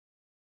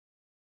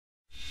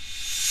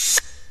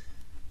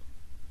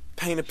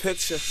Paint a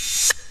picture.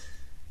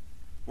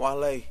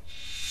 Wale.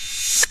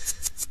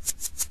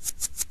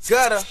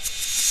 Gutter.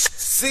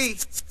 C.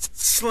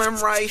 Slim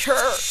right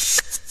here.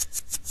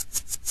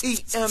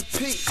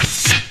 EMP.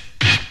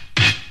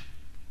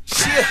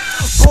 Yeah,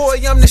 boy,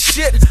 I'm the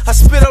shit. I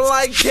spit it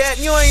like that.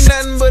 You ain't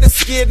nothing but a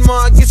skid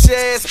mark. Get your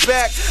ass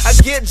back. I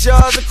get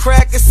jars of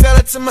crack and sell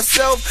it to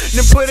myself,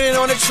 then put it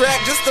on the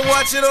track just to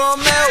watch it all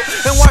melt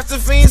and watch the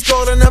fiends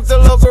calling up the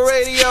local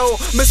radio.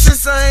 But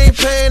since I ain't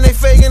paying, they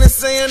faking and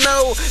saying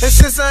no. And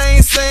since I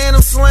ain't saying,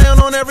 I'm slaying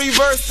on every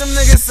verse. Them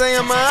niggas say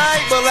I'm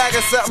alright, but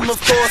lacking something, of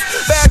course.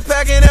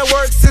 Backpacking at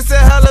work, it's a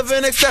hell of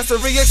an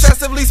accessory.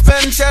 Excessively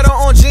spending cheddar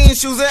on jeans,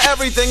 shoes, and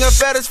everything. A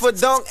fetish for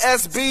dunk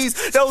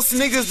SBs. Those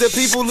sneakers, the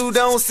people who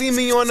don't see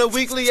me on the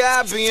weekly,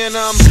 I be in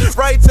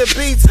right the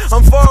beats.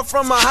 I'm far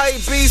from a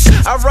hype beast.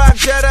 I rock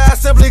Jedi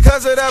simply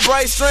cause of that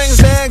bright strings.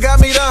 Dan got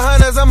me the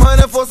hunters, I'm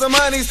hunting for some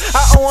honeys.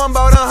 I owe him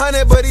about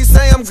 100, but he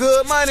say I'm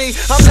good money.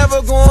 I'm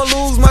never gonna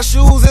lose, my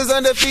shoes is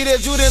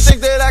undefeated. You didn't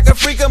think that I could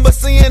freak him, but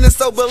seeing is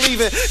so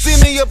believing. See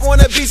me up on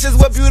the beaches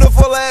with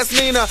beautiful ass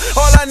Nina.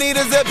 All I need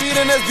is that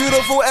beating that's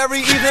beautiful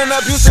every evening.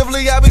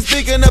 Abusively I be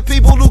speaking to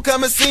people who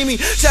come and see me.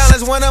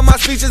 Challenge one of my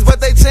speeches,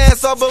 but they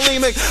chance are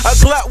bulimic. A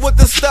glut with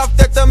the stuff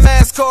that the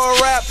mass call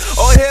rap,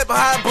 or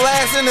hip-hop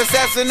blast and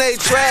assassinate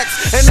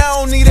tracks. And I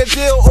don't need a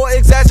deal or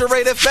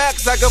exaggerated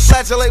facts. I can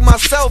flatulate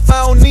myself,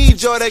 I don't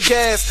need your to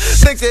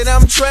gas. Think that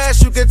I'm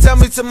trash, you can tell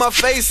me to my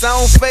face. I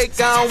don't fake,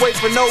 I don't wait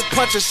for no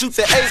punch or shoot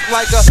the ape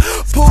like a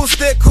pool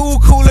stick.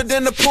 Cooler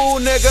than the pool,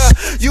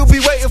 nigga. You be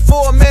waiting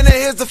for a minute,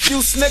 here's a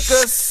few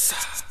Snickers.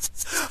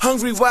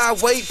 Hungry while I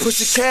wait, push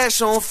your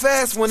cash on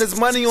fast when there's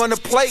money on the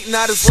plate.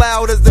 Not as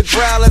loud as the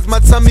growl as my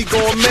tummy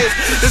gon' make.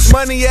 This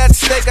money at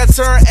stake, I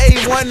turn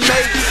A1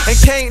 mate, and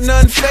can't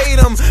none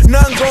fade them,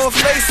 none gon'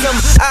 face them.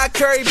 I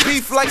carry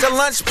beef like a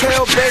lunch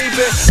pail,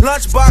 baby.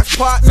 Lunchbox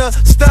partner,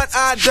 stunt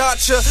I dot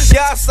ya.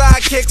 Y'all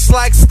sidekicks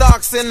like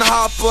Starks and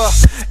Hopper.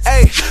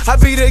 Ayy, I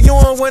be the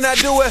yawn when I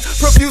do it.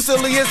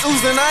 Profusely it's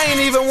oozing, I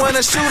ain't even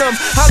wanna shoot them.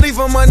 I leave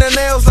them under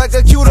nails like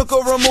a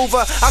cuticle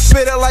remover. I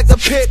spit it like a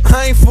pit,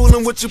 I ain't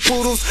fooling with your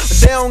poodles.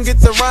 They don't get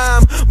the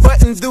rhyme,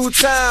 but in due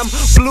time.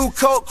 Blue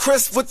coat,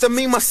 crisp with the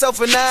me, myself,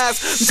 and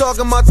eyes. I'm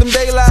talking about them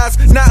day lies,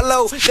 not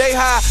low, they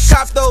high.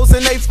 Cop those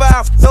and they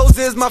fire, those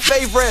is my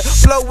favorite.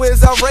 Flow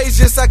is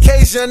outrageous,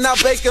 occasion, I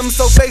bake them,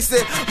 so face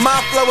it. My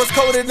flow is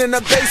coated in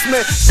the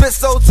basement. Spit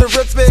so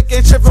terrific,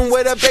 ain't tripping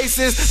with the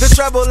bases. The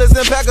treble is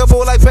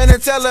impeccable like Penn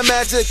and Teller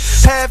magic.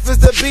 Half is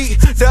the beat,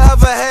 the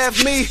other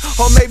half me,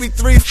 or maybe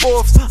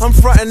 3/4. I'm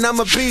frontin', I'm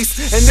a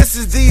beast, and this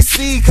is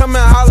DC. Come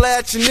and holla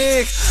at your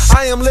nig.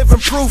 I am living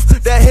proof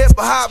that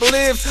hip-hop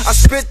lives. I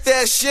spit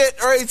that shit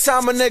every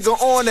time a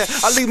nigga on it.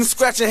 I leave them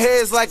scratching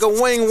heads like a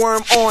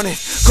wingworm on it.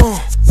 Go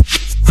on.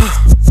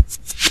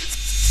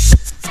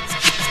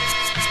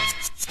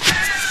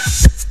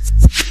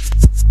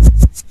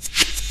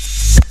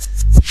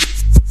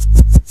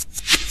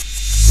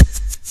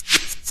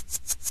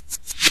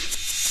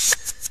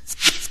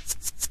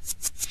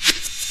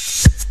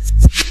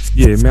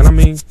 Yeah, man, I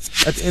mean,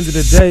 at the end of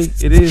the day,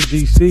 it is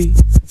DC.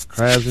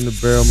 Crabs in the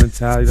barrel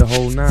mentality, the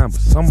whole nine, but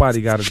somebody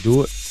got to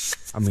do it.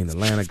 I mean,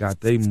 Atlanta got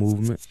their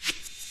movement.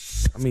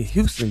 I mean,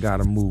 Houston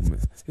got a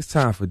movement. It's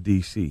time for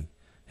DC.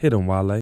 Hit 'em, Wale.